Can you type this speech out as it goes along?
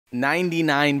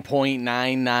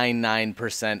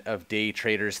99.999% of day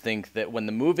traders think that when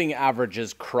the moving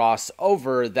averages cross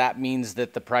over, that means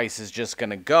that the price is just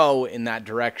going to go in that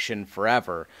direction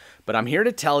forever. But I'm here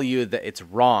to tell you that it's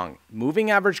wrong. Moving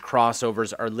average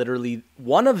crossovers are literally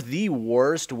one of the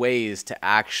worst ways to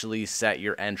actually set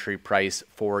your entry price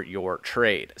for your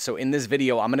trade. So in this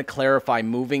video, I'm going to clarify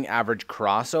moving average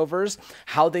crossovers,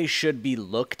 how they should be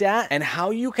looked at, and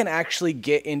how you can actually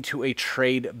get into a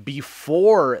trade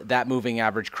before that moving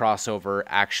average crossover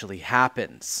actually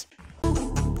happens.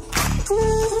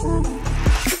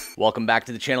 Welcome back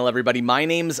to the channel, everybody. My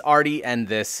name's Artie, and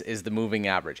this is The Moving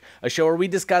Average, a show where we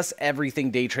discuss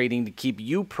everything day trading to keep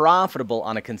you profitable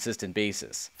on a consistent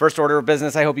basis. First order of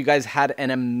business, I hope you guys had an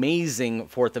amazing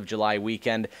 4th of July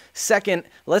weekend. Second,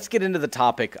 let's get into the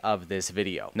topic of this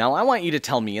video. Now, I want you to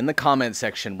tell me in the comment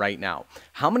section right now,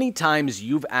 how many times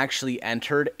you've actually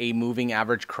entered a moving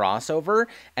average crossover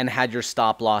and had your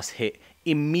stop loss hit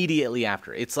immediately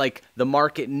after. It's like the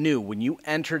market knew when you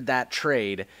entered that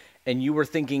trade and you were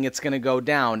thinking it's going to go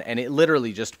down, and it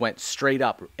literally just went straight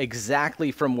up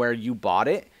exactly from where you bought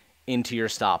it into your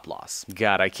stop loss.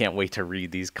 God, I can't wait to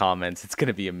read these comments. It's going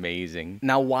to be amazing.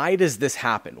 Now, why does this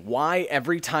happen? Why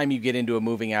every time you get into a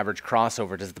moving average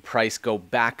crossover does the price go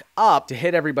back up to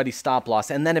hit everybody's stop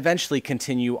loss and then eventually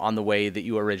continue on the way that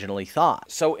you originally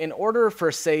thought? So in order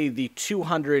for, say, the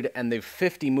 200 and the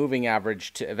 50 moving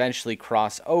average to eventually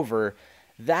cross over,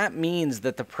 that means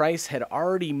that the price had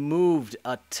already moved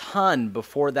a ton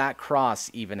before that cross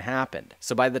even happened.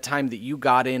 So by the time that you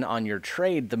got in on your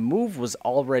trade, the move was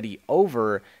already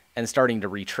over and starting to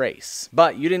retrace.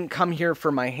 But you didn't come here for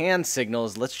my hand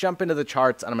signals. Let's jump into the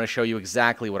charts and I'm going to show you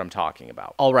exactly what I'm talking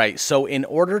about. All right, so in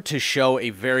order to show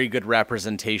a very good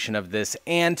representation of this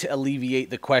and to alleviate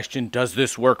the question, does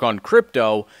this work on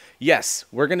crypto? Yes,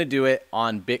 we're going to do it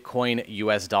on Bitcoin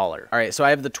US dollar. All right, so I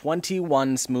have the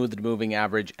 21 smoothed moving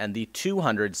average and the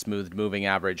 200 smoothed moving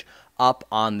average up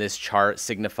on this chart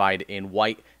signified in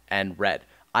white and red.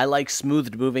 I like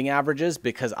smoothed moving averages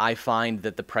because I find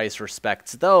that the price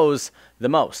respects those the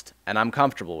most, and I'm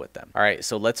comfortable with them. All right,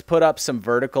 so let's put up some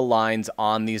vertical lines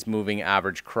on these moving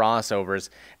average crossovers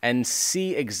and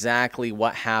see exactly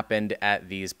what happened at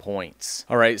these points.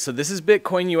 All right, so this is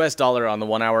Bitcoin US dollar on the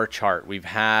 1 hour chart. We've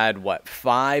had,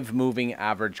 5 moving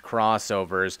average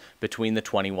crossovers between the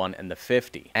 21 and the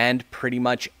 50. And pretty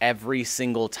much every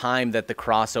single time that the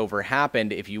crossover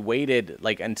happened, if you waited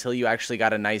until you actually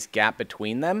got a nice gap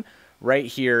between them, right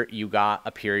here, you got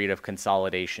a period of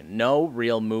consolidation. No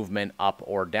real movement up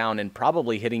or down and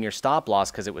probably hitting your stop loss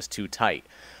because it was too tight.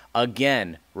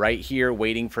 Again, right here,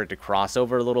 waiting for it to cross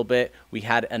over a little bit, we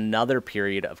had another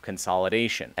period of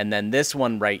consolidation. And then this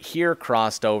one right here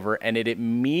crossed over and it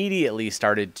immediately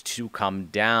started to come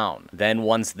down. Then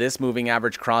once this moving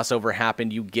average crossover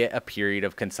happened, you get a period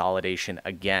of consolidation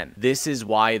again. This is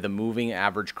why the moving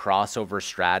average crossover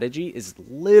strategy is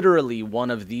literally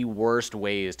one of the worst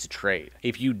ways to trade.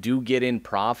 If you do get in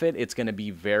profit, it's going to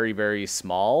be very, very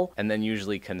small and then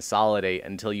usually consolidate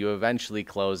until you eventually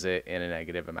close it in a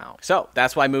negative amount. So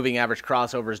that's why moving average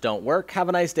crossovers don't work. Have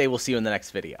a nice day. We'll see you in the next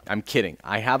video. I'm kidding.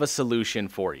 I have a solution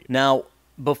for you. Now,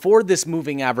 before this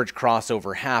moving average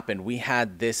crossover happened, we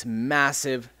had this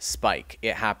massive spike.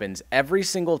 It happens every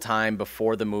single time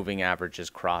before the moving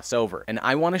averages cross over. And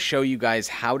I want to show you guys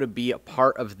how to be a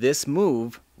part of this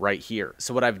move right here.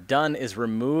 So what I've done is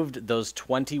removed those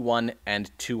 21 and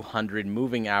 200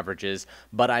 moving averages,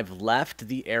 but I've left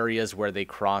the areas where they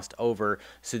crossed over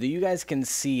so that you guys can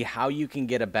see how you can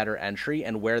get a better entry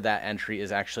and where that entry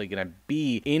is actually going to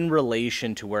be in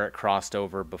relation to where it crossed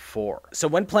over before. So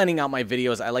when planning out my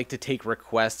videos, I like to take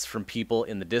requests from people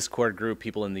in the Discord group,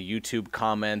 people in the YouTube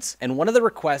comments, and one of the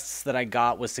requests that I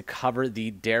got was to cover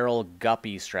the Daryl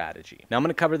Guppy strategy. Now I'm going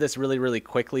to cover this really, really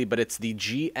quickly, but it's the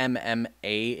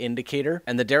GMMA indicator,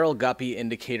 and the Daryl Guppy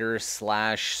indicator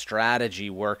 / strategy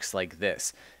works like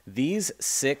this. These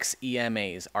 6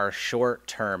 EMAs are short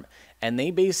term and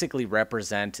they basically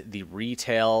represent the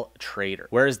retail trader,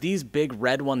 whereas these big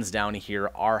red ones down here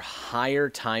are higher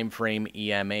time frame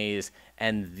EMAs,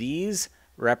 and these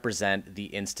represent the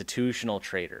institutional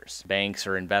traders, banks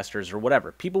or investors or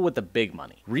whatever, people with the big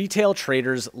money. Retail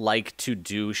traders like to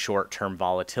do short-term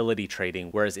volatility trading,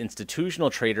 whereas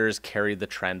institutional traders carry the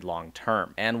trend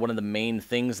long-term. And one of the main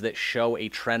things that show a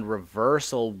trend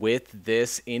reversal with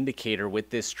this indicator, with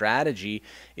this strategy,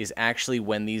 is actually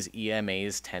when these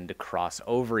EMAs tend to cross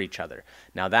over each other.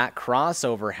 Now that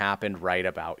crossover happened right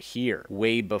about here,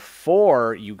 way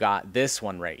before you got this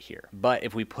one right here. But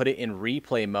if we put it in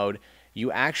replay mode,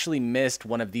 you actually missed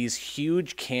one of these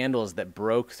huge candles that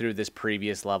broke through this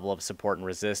previous level of support and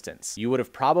resistance. You would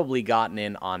have probably gotten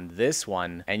in on this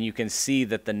one, and you can see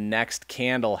that the next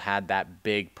candle had that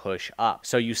big push up.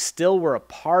 So you still were a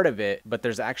part of it, but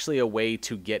there's actually a way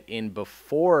to get in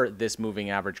before this moving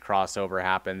average crossover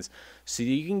happens, so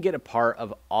you can get a part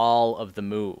of all of the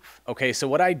move. Okay, so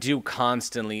what I do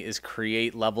constantly is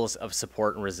create levels of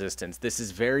support and resistance. This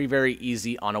is very, very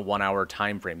easy on a 1 hour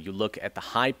time frame. You look at the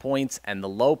high points and the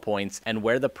low points and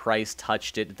where the price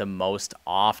touched it the most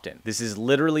often. This is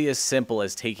literally as simple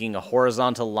as taking a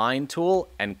horizontal line tool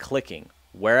and clicking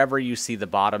wherever you see the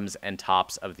bottoms and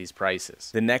tops of these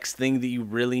prices. The next thing that you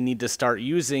really need to start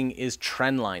using is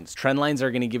trend lines. Trend lines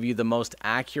are going to give you the most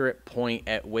accurate point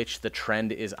at which the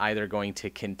trend is either going to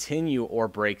continue or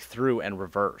break through and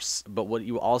reverse. But what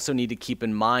you also need to keep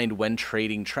in mind when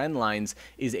trading trend lines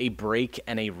is a break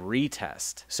and a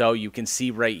retest. So you can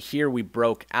see right here, we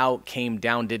broke out, came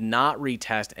down, did not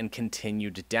retest, and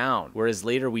continued down. Whereas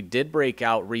later we did break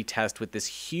out, retest with this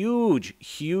huge,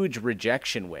 huge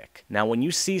rejection wick. Now, when you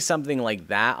see something like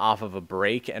that off of a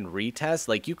break and retest,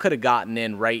 like you could have gotten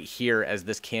in right here as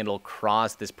this candle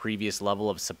crossed this previous level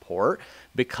of support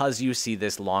because you see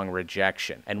this long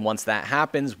rejection. And once that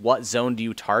happens, what zone do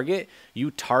you target?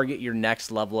 You target your next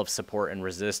level of support and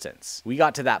resistance. We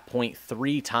got to that point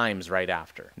 3 times right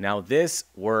after. Now this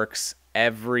works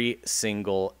every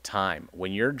single time.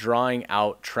 When you're drawing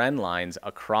out trend lines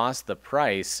across the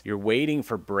price, you're waiting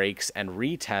for breaks and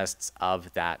retests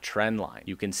of that trend line.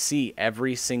 You can see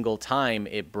every single time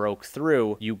it broke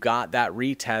through, you got that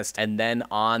retest, and then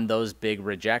on those big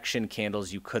rejection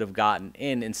candles, you could have gotten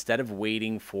in instead of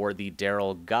waiting for the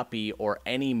Daryl Guppy or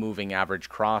any moving average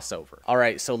crossover. All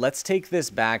right, so let's take this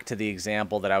back to the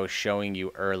example that I was showing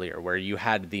you earlier, where you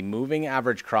had the moving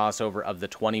average crossover of the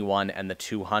 21 and the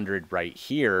 200 right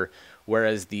here,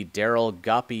 whereas the Daryl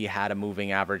Guppy had a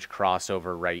moving average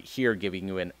crossover right here, giving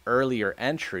you an earlier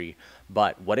entry.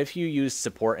 But what if you use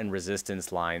support and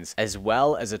resistance lines as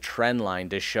well as a trend line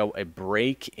to show a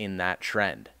break in that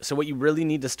trend? So what you really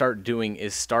need to start doing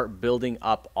is start building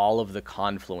up all of the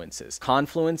confluences.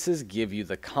 Confluences give you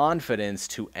the confidence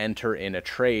to enter in a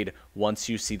trade once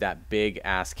you see that big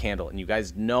ass candle. And you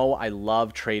guys know I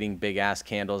love trading big ass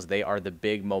candles. They are the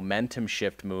big momentum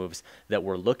shift moves that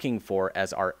we're looking for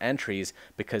as our entries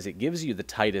because it gives you the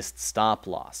tightest stop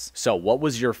loss. So what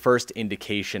was your first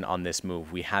indication on this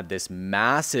move? We had this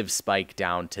massive spike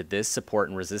down to this support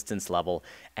and resistance level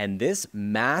and this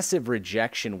massive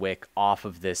rejection wick off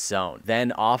of this zone.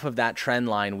 Then off of that trend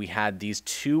line, we had these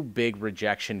 2 big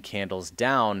rejection candles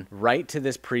down right to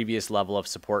this previous level of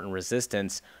support and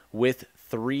resistance with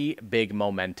 3 big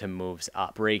momentum moves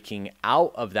up, breaking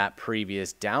out of that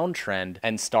previous downtrend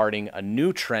and starting a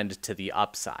new trend to the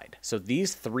upside. So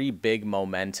these 3 big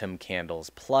momentum candles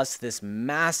plus this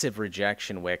massive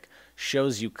rejection wick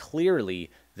shows you clearly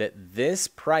that this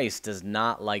price does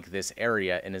not like this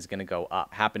area and is going to go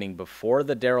up, happening before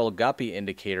the Daryl Guppy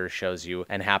indicator shows you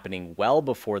and happening well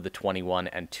before the 21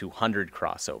 and 200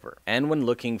 crossover. And when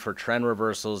looking for trend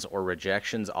reversals or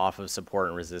rejections off of support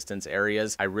and resistance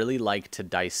areas, I really like to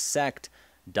dissect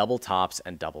double tops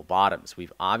and double bottoms.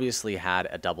 We've obviously had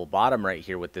a double bottom right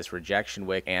here with this rejection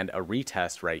wick and a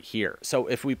retest right here. So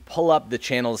if we pull up the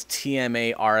channel's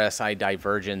TMA RSI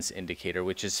divergence indicator,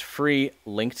 which is free,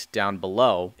 linked down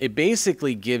below, it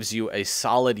basically gives you a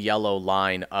solid yellow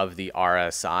line of the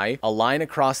RSI, a line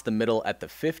across the middle at the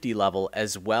 50 level,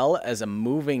 as well as a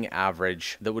moving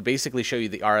average that would basically show you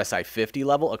the RSI 50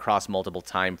 level across multiple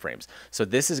time frames. So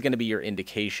this is going to be your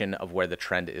indication of where the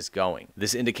trend is going.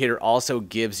 This indicator also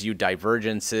gives you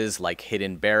divergences like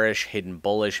hidden bearish, hidden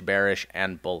bullish, bearish,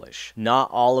 and bullish. Not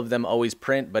all of them always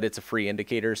print, but it's a free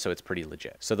indicator, so it's pretty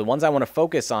legit. So the ones I want to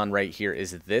focus on right here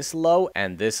is this low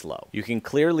and this low. You can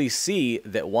clearly see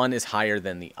that one is higher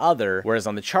than the other, whereas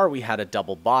on the chart we had a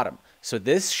double bottom. So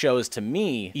this shows to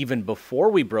me, even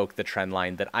before we broke the trend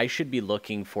line, that I should be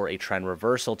looking for a trend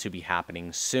reversal to be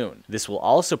happening soon. This will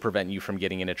also prevent you from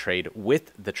getting in a trade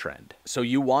with the trend. So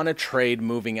you want to trade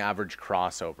moving average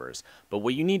crossovers, but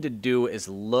what you need to do is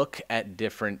look at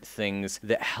different things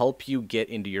that help you get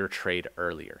into your trade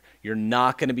earlier. You're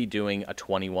not going to be doing a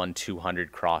 21-200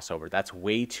 crossover. That's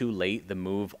way too late. The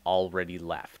move already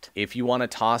left. If you want to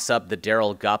toss up the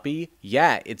Daryl Guppy,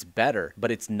 yeah, it's better,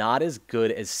 but it's not as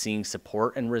good as seeing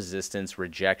support and resistance,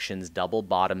 rejections, double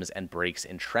bottoms, and breaks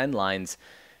in trend lines,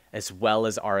 as well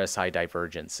as RSI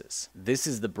divergences. This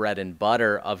is the bread and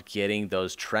butter of getting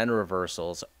those trend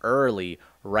reversals early,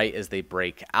 right as they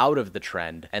break out of the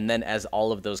trend. And then as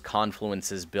all of those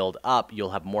confluences build up, you'll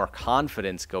have more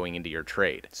confidence going into your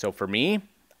trade. So for me,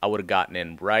 I would have gotten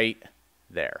in right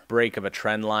there. Break of a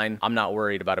trend line. I'm not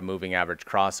worried about a moving average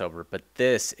crossover, but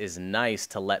this is nice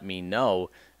to let me know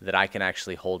that I can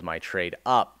actually hold my trade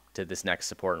up to this next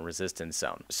support and resistance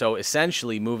zone. So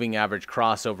essentially, moving average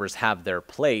crossovers have their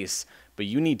place, but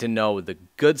you need to know the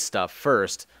good stuff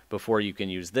first before you can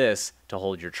use this to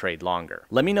hold your trade longer.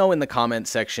 Let me know in the comment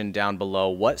section down below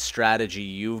what strategy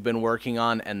you've been working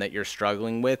on and that you're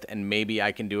struggling with, and maybe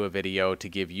I can do a video to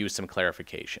give you some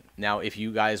clarification. Now, if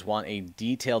you guys want a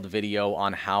detailed video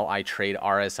on how I trade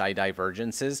RSI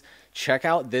divergences, check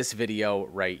out this video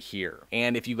right here.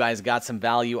 And if you guys got some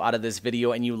value out of this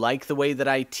video and you like the way that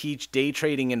I teach day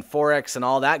trading and forex and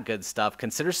all that good stuff,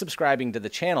 consider subscribing to the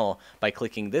channel by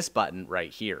clicking this button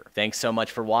right here. Thanks so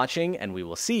much for watching, and we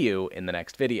will see you in the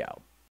next video.